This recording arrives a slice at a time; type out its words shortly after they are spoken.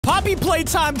Poppy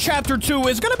Playtime Chapter 2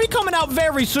 is gonna be coming out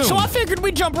very soon. So I figured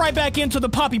we'd jump right back into the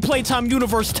Poppy Playtime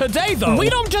universe today, though. We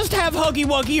don't just have Huggy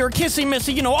Wuggy or Kissy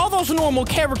Missy, you know, all those normal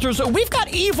characters. We've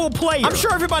got evil Player. I'm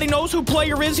sure everybody knows who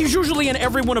Player is. He's usually in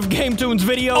every one of GameToon's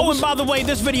videos. Oh, and by the way,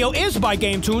 this video is by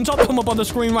GameToons. I'll put him up on the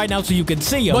screen right now so you can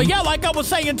see him. But yeah, like I was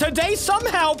saying, today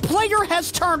somehow Player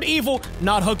has turned evil.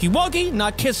 Not Huggy Wuggy,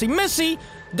 not Kissy Missy,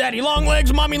 Daddy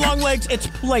Longlegs, Mommy Longlegs. It's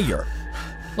Player.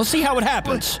 Let's see how it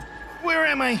happens. Where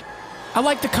am I? I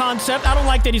like the concept. I don't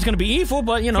like that he's gonna be evil,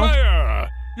 but you know. Player,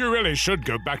 you really should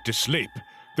go back to sleep.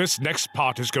 This next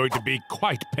part is going to be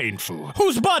quite painful.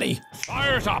 Who's Buddy?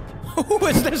 Fire it up. Who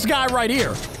is this guy right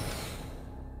here?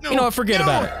 No, you know what, forget no.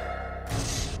 about it.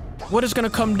 What is gonna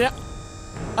come down?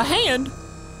 A hand?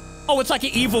 Oh, it's like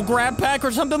an evil grab pack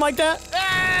or something like that?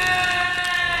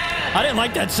 Ah! I didn't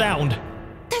like that sound.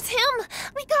 That's him.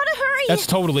 We gotta hurry. That's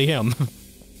totally him.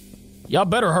 Y'all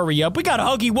better hurry up. We got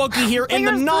Huggy Wuggy here in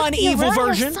the non-evil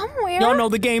version. Y'all know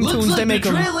the GameToons, they make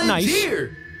them nice.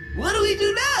 Here. What do we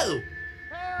do now?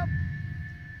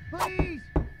 Please.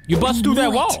 You bust through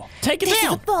that wall. Take it This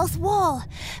down. is a false wall.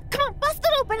 Come on, bust it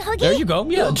open, Huggy. There you go.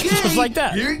 Yeah, Okay, just like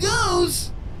that. Here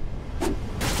goes.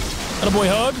 Attaboy,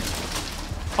 Hug.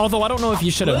 Although I don't know if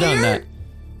you should have done that.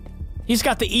 He's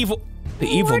got the evil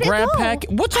Where'd it grab go? pack.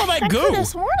 What's all that I could goo? have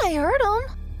sworn I heard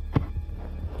him.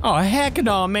 Oh, heck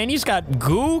no, man. He's got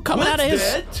goo coming out of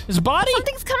his body?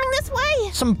 Something's coming this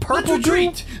way. Some Let's purple goo?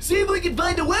 retreat. See if we can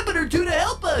find a weapon or two to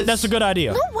help us. That's a good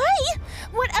idea. No way.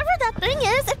 Whatever that thing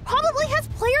is, it probably has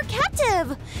Player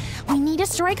captive. We need to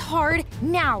strike hard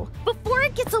now, before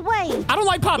it gets away. I don't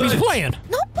like Poppy's plan.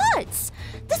 No buts.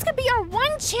 This could be our one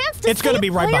chance to It's gonna save be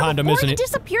right Player behind him, before isn't he it?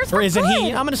 disappears Or for isn't he?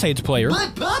 good. I'm gonna say it's Player.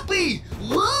 But Poppy,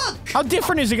 look. How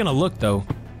different is he gonna look, though?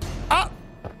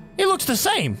 He looks the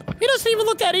same. He doesn't even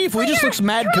look that evil. He just looks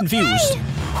mad confused. Okay.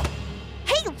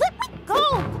 Hey, let me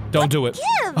go. Don't do it.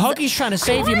 Gives? Huggy's trying to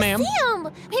save you, ma'am.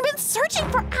 We've been searching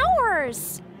for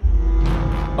hours.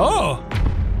 Oh,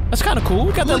 that's kind of cool.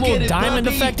 We got that Look little at it, diamond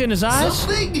Poppy. effect in his eyes.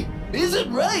 Something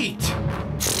isn't right.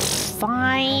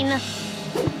 Fine.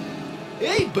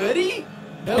 Hey, buddy.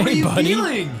 How Hey, are you buddy.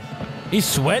 feeling? He's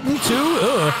sweating, too.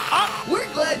 Ugh.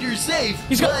 We're glad you're safe.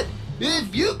 But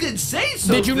if you could say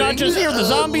something, Did you not just hear the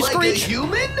zombie like screech? a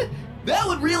human, that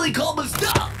would really calm us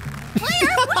down.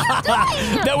 Player, what are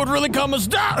you doing? That would really calm us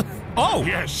down. Oh,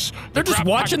 Yes. They're just grab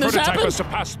watching pack this prototype happen? has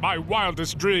surpassed my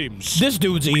wildest dreams. this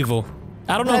dude's evil.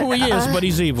 I don't know who he is, but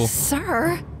he's evil.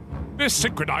 Sir. This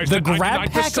synchronized The at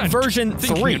grab pack 99%, version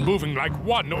thinking 3. and moving like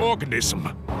one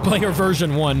organism. Player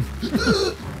version 1.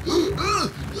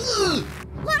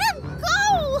 Let him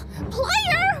go!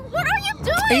 Player, what are you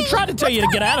doing? He tried to tell you to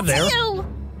get out of there. You?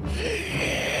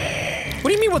 What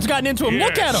do you mean what's gotten into him?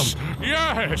 Look at him.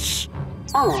 Yes.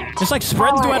 It's like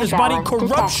spreading throughout his body.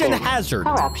 Imbalance Corruption detected. hazard.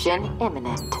 Corruption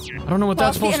imminent. I don't know what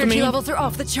that's The supposed to energy mean. levels are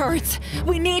off the charts.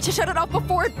 We need to shut it off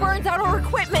before it burns out our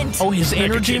equipment. Oh, his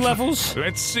energy Negative. levels?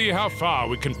 Let's see how far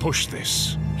we can push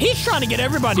this. He's trying to get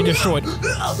everybody destroyed.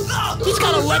 He's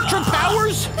got electric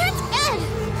powers? That's it!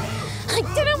 I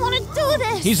didn't want to do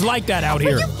this! He's like that out But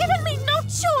here. you've given me no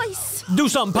choice! Do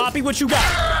something, Poppy. What you got?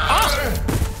 Ah!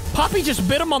 Poppy just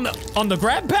bit him on the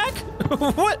grab pack?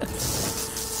 What?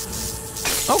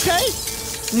 Okay.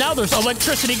 Now there's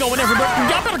electricity going everywhere.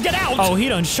 Y'all better get out! Oh, he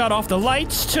done shut off the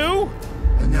lights, too?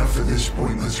 Enough of this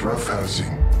pointless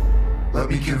roughhousing. Let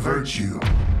me convert you.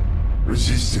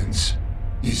 Resistance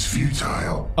is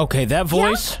futile. Okay, that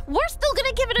voice. Yeah, we're still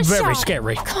gonna give it a shot. Very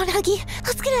scary. Come on, Huggy.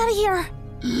 Let's get out of here.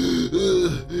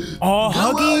 Oh,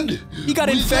 Come Huggy? on, He got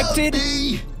without infected?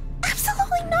 me.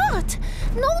 Absolutely not.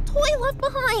 No toy left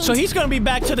behind. So he's gonna be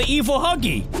back to the evil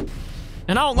Huggy.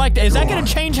 And I don't like that. Is that gonna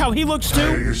change how he looks,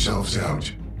 Tire too? yourselves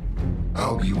out.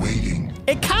 I'll be waiting.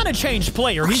 It kind of changed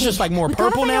Player. He's just like more we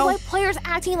purple gotta find out now. why Player's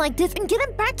acting like this and get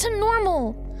him back to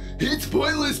normal. It's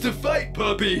pointless to fight,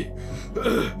 puppy.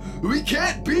 We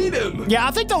can't beat him. Yeah,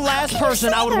 I think the last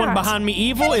person I would want behind me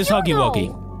evil is Huggy Wuggy.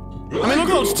 I mean, look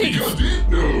at those teeth. Because it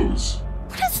knows.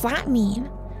 What does that mean?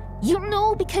 You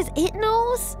know because it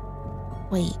knows?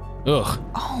 Wait. Ugh.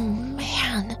 Oh,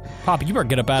 man. Poppy, you better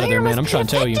get up out of there, man. I'm trying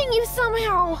to tell you. Affecting you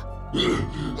somehow.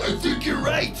 I think you're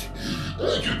right.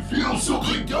 I can feel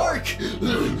something dark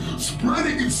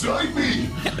spreading inside me.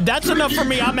 That's enough for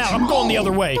me. I'm out. I'm going the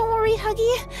other way. Don't worry,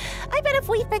 Huggy. I bet if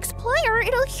we fix Player,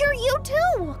 it'll cure you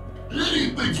too.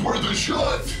 Anything's worth a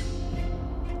shot.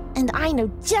 And I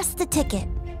know just the ticket.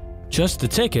 Just the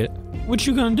ticket? What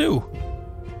you gonna do?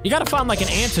 You gotta find like an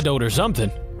antidote or something.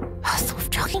 So if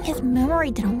jogging his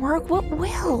memory didn't work, what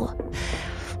will?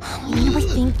 We need to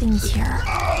rethink things here.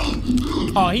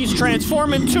 Oh, he's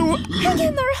transforming too. Hang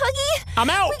in there, Huggy. I'm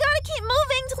out. We gotta keep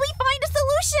moving till we find a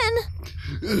solution.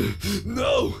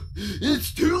 No,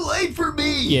 it's too late for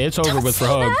me. Yeah, it's over with for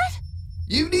Hug.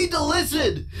 You need to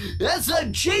listen. As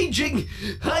I'm changing,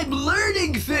 I'm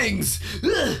learning things.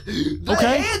 The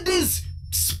hand is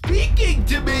speaking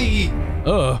to me.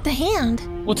 The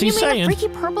hand? What's he saying? You made a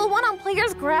freaky purple one on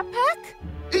Player's grab pack?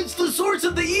 It's the source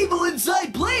of the evil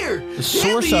inside Player. The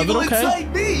source of it, okay.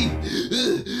 Inside me.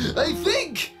 I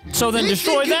think. So then it's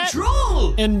destroy in that.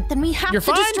 Control. And then we have you're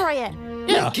to fine? destroy it.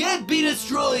 Yeah. It can't be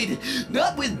destroyed.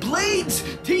 Not with blades,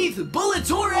 teeth, bullets,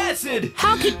 or acid.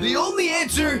 How could... The only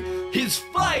answer is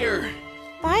fire.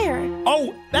 Fire?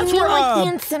 Oh, that's you where, mean like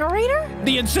the incinerator?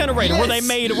 The incinerator, where they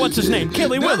made, what's his name?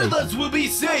 Killy None Willy. of us will be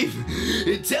safe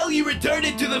until you return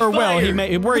it to the Or, fire.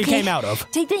 well, he came out of.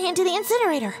 Take the hand to the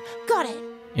incinerator. Got it.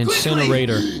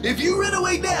 Incinerator. Quickly, if you run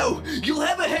away now, you'll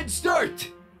have a head start.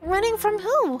 Running from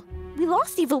who? We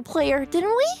lost Evil Player,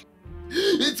 didn't we?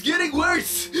 It's getting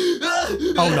worse.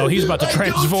 Oh no, he's about to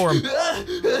transform.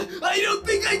 I don't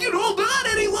think I can hold on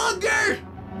any longer.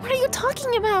 What are you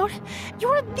talking about?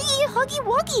 You're the Huggy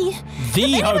Wuggy. The If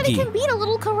anybody Huggy. can beat a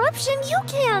little corruption, you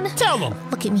can. Tell them.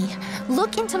 Look at me.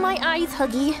 Look into my eyes,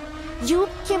 Huggy. You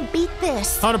can beat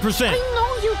this. 100%. I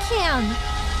know you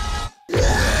can.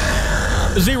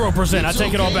 0%. I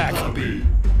take it all back. Puppy.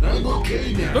 I'm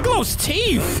okay now. Look at those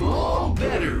teeth. I'm all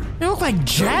better. They look like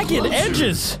jagged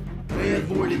edges. I have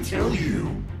more to tell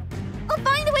you. I'll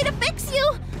find a way to fix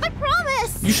you. I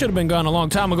promise. You should have been gone a long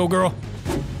time ago, girl.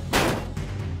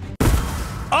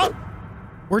 Oh!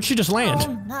 Where'd she just land?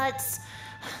 Oh, nuts.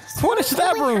 What is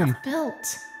that Only room?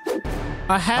 half-built.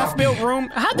 A half-built room?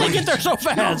 How'd they get there so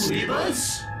fast? Leave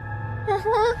us.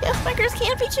 Beggars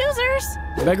can't be choosers.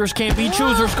 Beggars can't be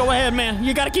choosers. Go ahead, man.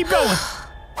 You gotta keep going.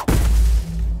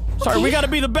 Sorry, we gotta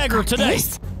be the beggar today.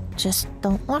 Just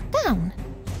don't walk down.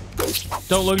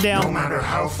 Don't look No down. matter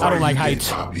how far I don't like you heights.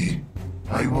 get, Capi,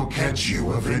 I will catch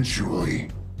you eventually.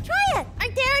 Try it. I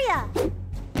dare ya.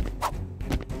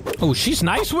 Oh, she's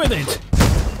nice with it.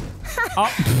 A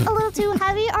little too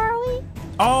heavy, are we?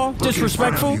 Oh, Look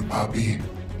disrespectful. in front of you, Papi.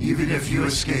 Even if you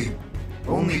escape,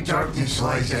 only darkness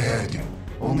lies ahead.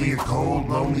 Only a cold,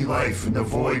 lonely life in the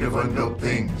void of unbuilt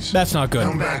things. That's not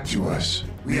Come good. back to us.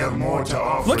 We have more to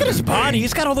offer. Look at his than body. pain.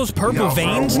 He's got all those We purple offer a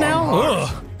veins warm now. heart,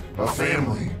 Ugh. A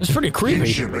family. It's pretty creepy.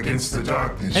 Kinship against the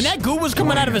darkness. And that goo was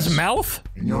coming out of his Join us, mouth?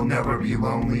 And you'll never be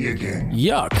lonely again.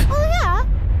 Yuck. Oh yeah.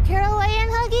 Caraway and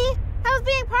Huggy, how's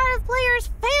being part of Player's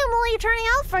family turning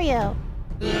out for you?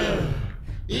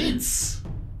 It's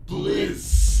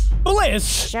bliss.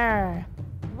 Bliss. Sure.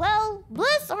 Well,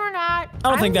 bliss or not, I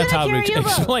don't think that's how we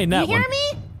explain that you one. hear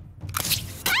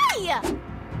me? Hey!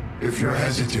 If you're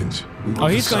hesitant, we will Oh,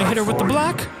 he's gonna hit her decide with the for you.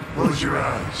 block? Close your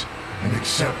eyes and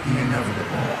accept the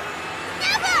inevitable.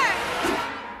 Never!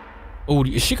 Oh,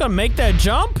 is she gonna make that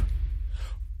jump?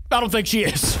 I don't think she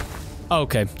is.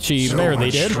 Okay, she So barely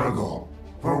much did. struggle.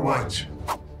 For what?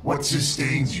 What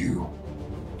sustains you?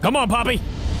 Come on, Poppy.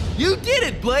 You did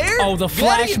it, Player! Oh, the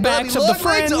Gladdy and flashbacks Bobby of the Longlegs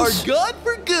friends. are gone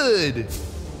for good!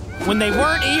 When they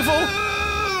weren't evil.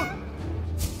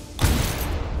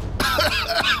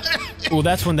 Oh,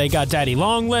 that's when they got Daddy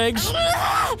Longlegs.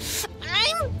 I'm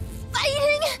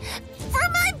fighting for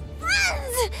my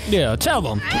friends! Yeah, tell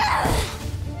them.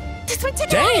 This way to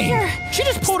get out of here! Dang, she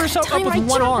just pulled herself up Time with I one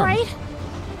jump, arm. Right?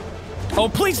 Oh,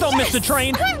 please don't miss the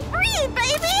train. I'm free,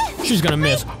 baby! She's gonna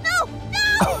miss. No,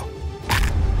 no!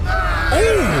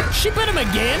 Oh, she bit him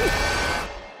again.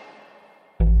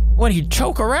 What, he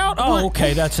choke her out? Oh,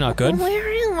 okay, that's not good. Where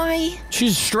am I?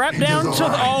 She's strapped Into down the to the.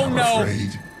 line, Oh I'm no.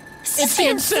 afraid. It's the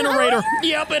incinerator.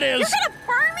 Yep, it is. You're gonna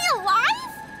burn me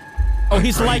alive? Oh,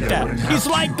 he's Afraid like I that. wouldn't have He's to.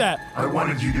 like that. I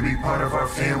wanted you to be part of our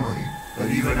family, but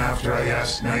even after I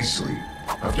asked nicely,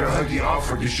 after Huggy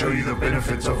offered to show you the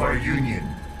benefits of our union,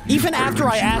 you Even after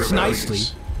proved I too asked rebellious,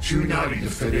 nicely. too naughty to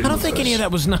fit in I don't with think any us. of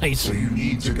that was nice. So you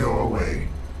need to go away.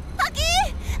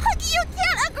 Huggy! Huggy, you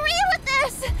can't agree with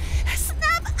this!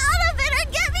 Snap out of it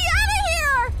and get me out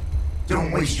of here!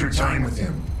 Don't waste your time with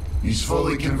him. He's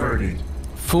fully converted.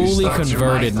 His Fully thoughts are my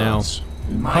converted now. thoughts,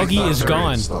 and my Huggy thoughts is are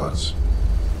gone. his thoughts.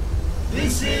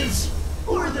 This is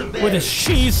for the best. With his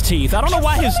cheese teeth. I don't know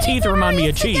why his teeth remind me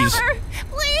of cheese. Together.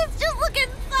 Please, just look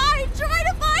inside! Try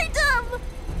to find him!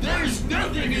 There's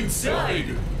nothing inside.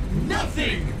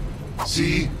 Nothing.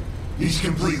 See? He's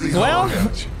completely Well, hollowed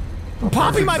out. A Poppy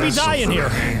perfect might be vessel dying for the here.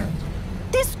 hand.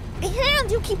 This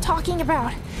hand you keep talking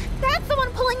about. That's the one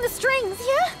pulling the strings,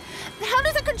 yeah? How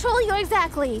does it control you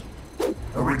exactly?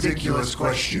 A ridiculous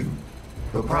question.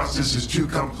 The process is too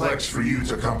complex for you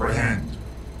to comprehend.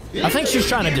 I think she's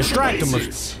trying to distract him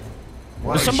with.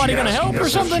 Why Is somebody she gonna asking help or us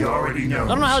if something? She already knows? I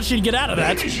don't know how she'd get out of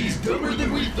that. Maybe she's dumber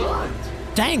than we thought.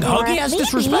 Dang, Or Huggy, that's maybe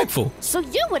disrespectful. So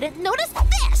you wouldn't notice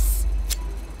this.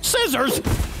 Scissors?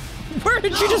 Where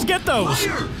did she just get those?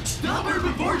 Fire! Stop her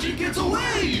before she gets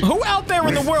away! Who out there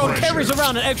in the With world pleasure. carries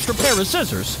around an extra pair of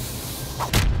scissors?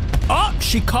 Oh,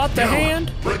 she caught the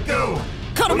hand. Let go.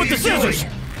 Cut him What with are the you scissors.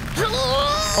 doing?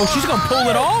 Oh, she's gonna pull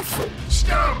it off?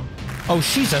 Stop. Oh,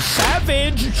 she's a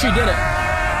savage. She did it.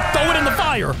 Throw it in the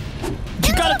fire.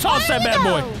 You gotta toss that bad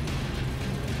boy.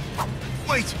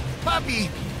 Wait, Poppy, You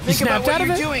think about snapped what out of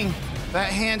you're it? doing.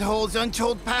 That hand holds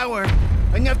untold power,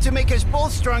 enough to make us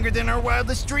both stronger than our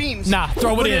wildest dreams. Nah,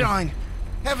 throw it Put in. it on.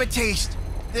 Have a taste.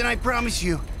 Then I promise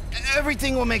you,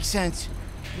 everything will make sense.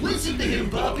 Listen to him,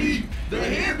 Poppy. The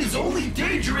hand is only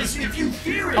dangerous if you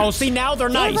fear it. Oh, see, now they're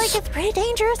Feels like nice. it's pretty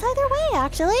dangerous either way,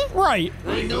 actually. Right.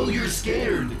 I know you're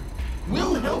scared.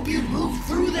 We'll help you move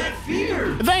through that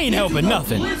fear. They ain't helping into the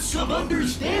nothing. bliss of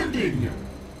understanding.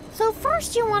 So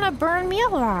first you want to burn me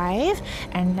alive,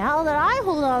 and now that I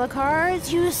hold all the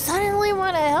cards, you suddenly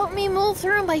want to help me move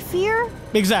through my fear?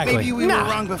 Exactly. Maybe we nah.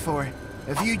 were wrong before.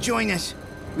 If you join us,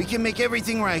 we can make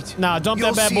everything right. Nah, dump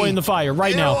You'll that bad boy see. in the fire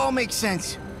right It'll now. all make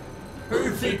sense.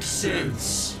 Perfect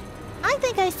sense. I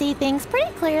think I see things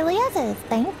pretty clearly as is,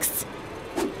 thanks.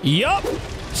 Yup.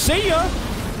 See ya.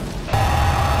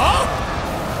 Oh!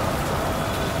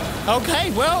 Okay,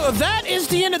 well, that is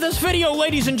the end of this video,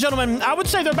 ladies and gentlemen. I would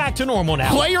say they're back to normal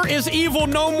now. Player is evil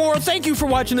no more. Thank you for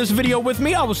watching this video with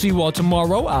me. I will see you all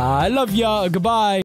tomorrow. I love ya. Goodbye.